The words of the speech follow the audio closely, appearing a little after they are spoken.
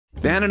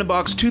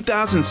Band-in-a-Box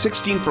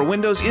 2016 for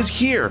Windows is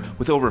here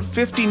with over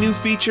 50 new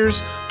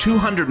features,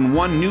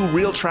 201 new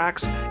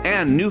RealTracks,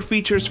 and new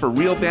features for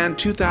RealBand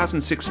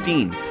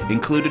 2016,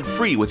 included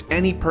free with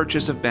any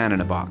purchase of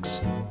Band-in-a-Box.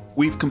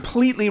 We've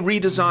completely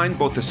redesigned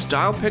both the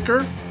style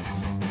picker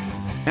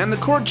and the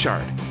chord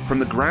chart from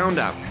the ground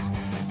up.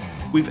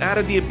 We've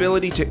added the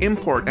ability to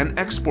import and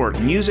export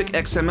music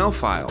XML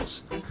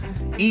files,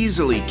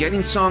 easily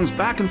getting songs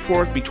back and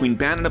forth between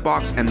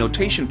Band-in-a-Box and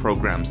notation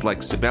programs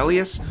like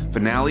Sibelius,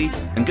 Finale,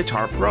 and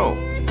Guitar Pro.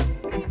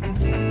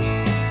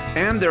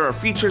 And there are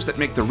features that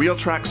make the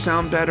RealTracks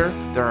sound better.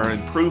 There are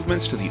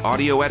improvements to the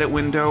audio edit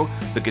window,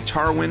 the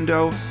guitar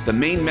window, the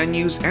main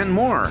menus, and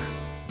more.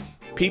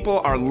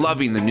 People are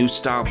loving the new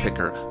style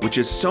picker, which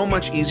is so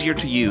much easier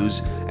to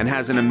use and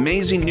has an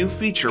amazing new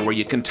feature where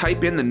you can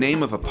type in the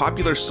name of a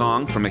popular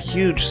song from a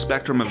huge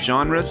spectrum of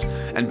genres,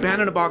 and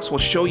Band-in-a-Box will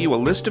show you a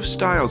list of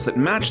styles that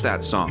match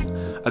that song,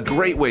 a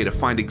great way to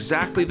find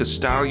exactly the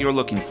style you're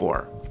looking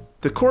for.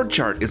 The chord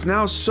chart is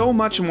now so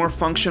much more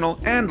functional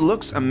and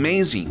looks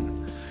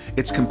amazing.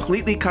 It's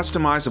completely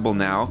customizable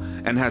now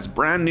and has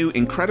brand new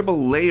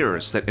incredible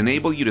layers that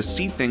enable you to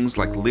see things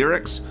like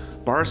lyrics,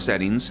 bar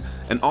settings,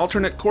 and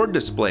alternate chord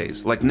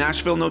displays like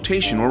Nashville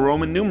notation or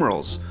Roman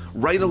numerals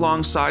right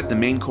alongside the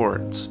main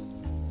chords.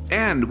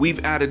 And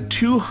we've added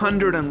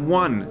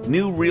 201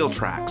 new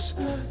RealTracks.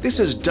 This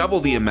is double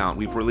the amount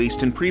we've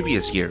released in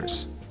previous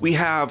years. We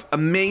have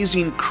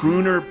amazing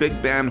Crooner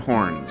big band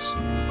horns.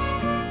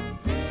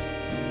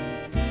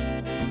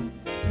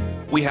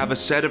 We have a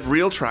set of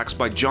RealTracks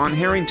by John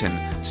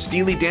Herington,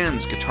 Steely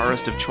Dan's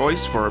guitarist of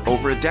choice for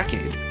over a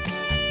decade.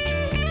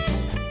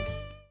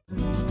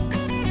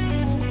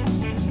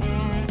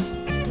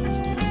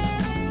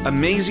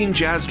 Amazing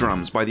jazz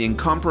drums by the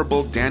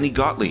incomparable Danny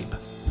Gottlieb.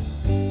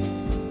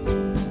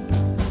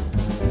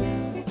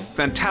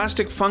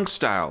 Fantastic funk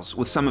styles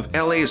with some of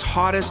LA's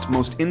hottest,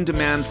 most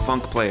in-demand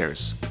funk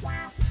players.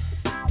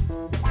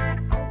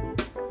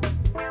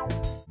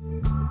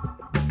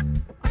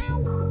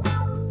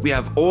 We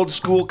have old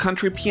school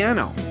country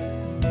piano.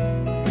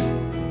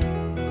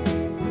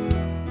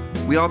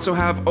 We also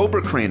have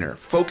Oberkrainer,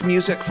 folk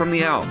music from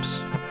the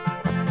Alps.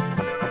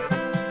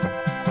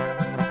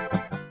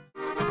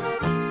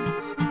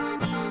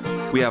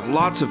 We have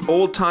lots of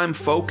old-time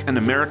folk and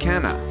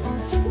Americana.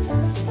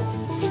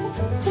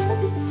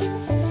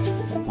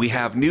 We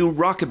have new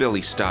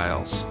Rockabilly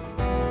styles.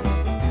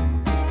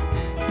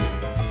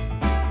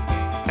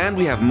 And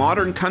we have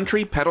modern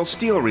country pedal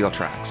steel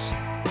RealTracks.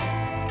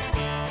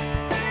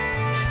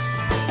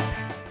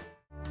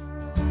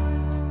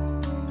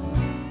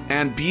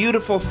 And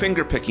beautiful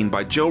fingerpicking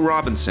by Joe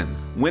Robinson,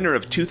 winner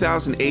of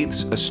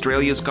 2008's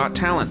Australia's Got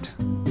Talent.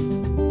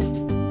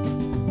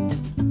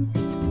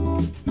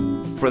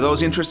 For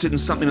those interested in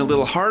something a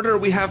little harder,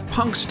 we have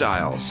punk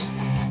styles.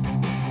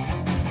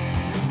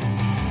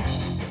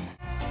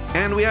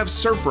 And we have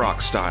surf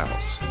rock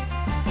styles.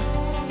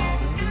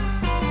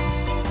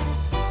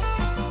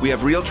 We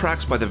have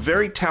RealTracks by the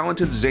very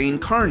talented Zane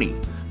Carney,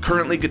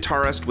 currently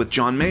guitarist with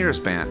John Mayer's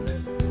band.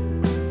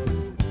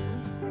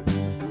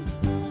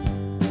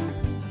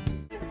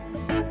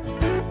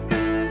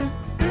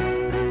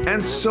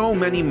 And so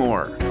many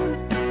more.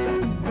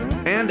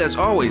 And as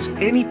always,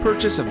 any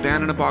purchase of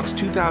Band-in-a-Box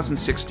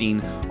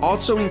 2016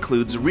 also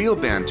includes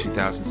RealBand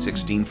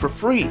 2016 for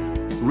free.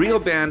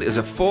 RealBand is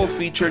a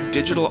full-featured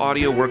digital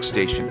audio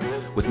workstation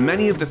with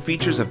many of the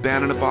features of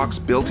Band-in-a-Box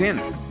built in.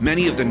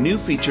 Many of the new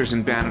features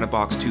in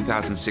Band-in-a-Box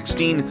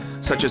 2016,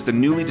 such as the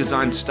newly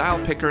designed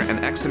style picker and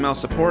XML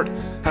support,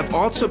 have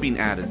also been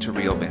added to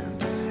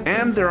RealBand.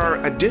 And there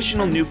are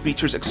additional new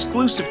features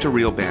exclusive to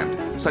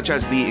RealBand, such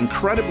as the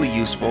incredibly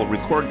useful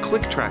Record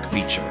Click Track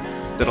feature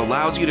that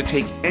allows you to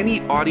take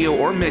any audio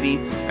or MIDI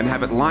and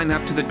have it line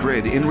up to the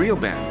grid in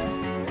RealBand.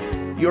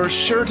 You're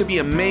sure to be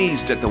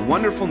amazed at the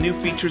wonderful new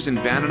features in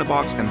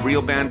Band-in-a-Box and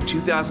RealBand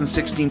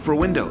 2016 for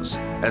Windows,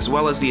 as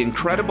well as the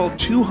incredible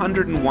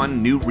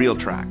 201 new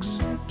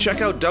RealTracks. Check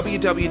out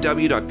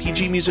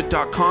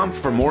www.pgmusic.com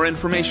for more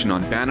information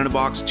on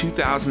Band-in-a-Box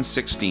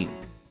 2016.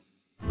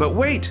 But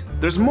wait,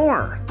 there's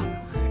more!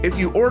 If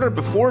you order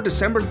before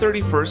December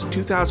 31st,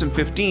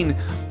 2015,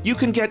 you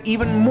can get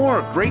even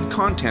more great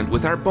content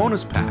with our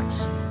bonus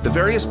packs. The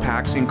various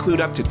packs include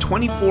up to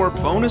 24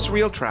 bonus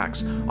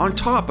RealTracks on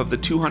top of the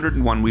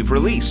 201 we've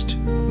released.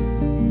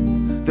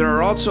 There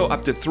are also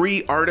up to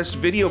 3 artist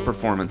video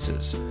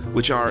performances,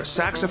 which are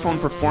saxophone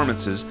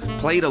performances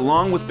played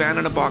along with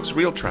Band-in-a-Box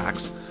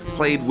RealTracks,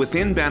 played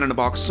within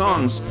Band-in-a-Box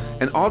songs,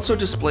 and also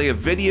display a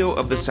video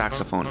of the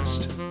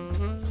saxophonist.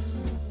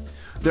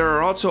 There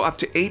are also up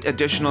to 8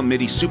 additional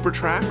MIDI super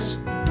tracks,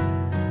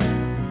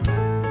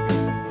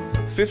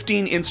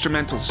 15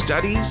 instrumental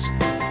studies,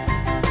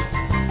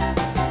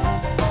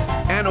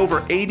 and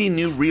over 80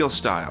 new Real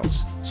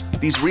styles.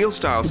 These Real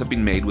styles have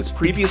been made with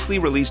previously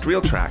released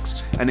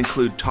RealTracks and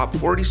include top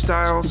 40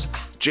 styles,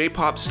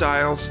 J-pop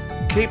styles,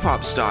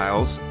 K-pop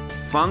styles,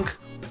 funk,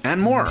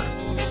 and more.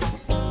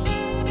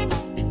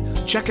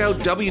 Check out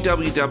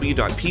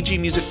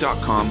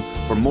www.pgmusic.com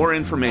for more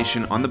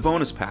information on the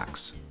bonus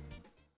packs.